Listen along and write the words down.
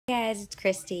Hey guys, it's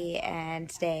Christy, and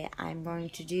today I'm going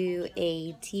to do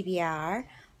a TBR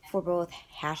for both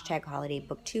hashtag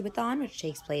HolidayBookTubeAthon, which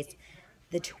takes place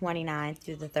the 29th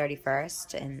through the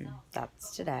 31st, and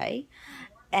that's today,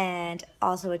 and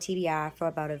also a TBR for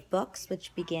Bout of Books,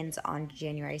 which begins on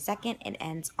January 2nd and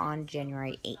ends on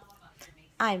January 8th.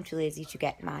 I'm too lazy to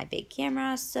get my big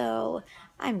camera, so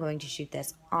I'm going to shoot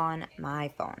this on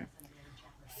my phone.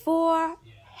 For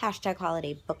hashtag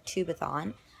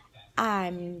HolidayBookTubeAthon,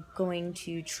 I'm going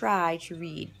to try to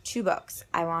read 2 books.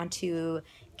 I want to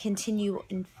continue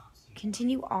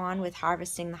on with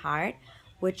Harvesting the Heart,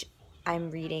 which I'm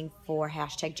reading for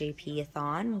hashtag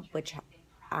JPAthon, which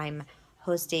I'm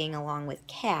hosting along with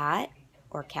Kat,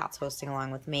 or Kat's hosting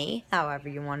along with me, however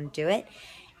you want to do it.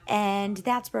 And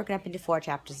that's broken up into 4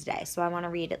 chapters a day. So I want to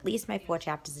read at least my 4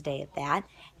 chapters a day of that.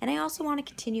 And I also want to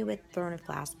continue with Throne of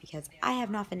Glass because I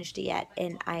have not finished it yet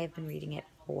and I have been reading it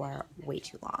for way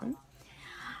too long.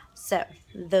 So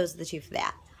those are the 2 for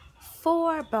that.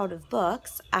 For Bout of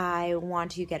Books, I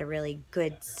want to get a really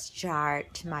good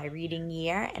start to my reading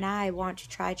year, and I want to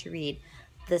try to read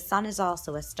The Sun is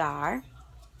Also a Star.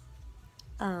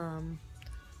 All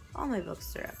my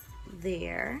books are up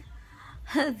there.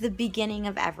 The Beginning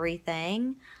of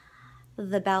Everything,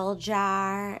 The Bell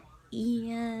Jar,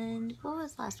 and what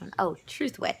was the last one? Oh,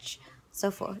 Truth Witch. So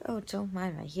forth. Oh, don't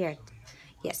mind my here.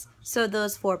 Yes, so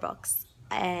those 4 books.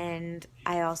 And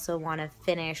I also want to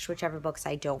finish whichever books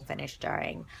I don't finish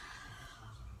during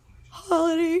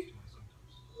Holiday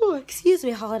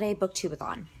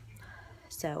BookTubeAthon.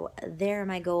 So there are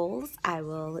my goals. I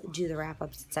will do the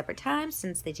wrap-ups at separate times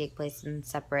since they take place in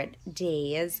separate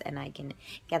days and I can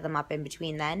get them up in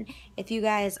between then. If you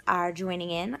guys are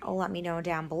joining in, let me know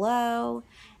down below.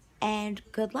 And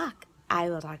good luck. I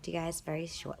will talk to you guys very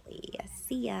shortly.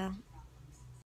 See ya.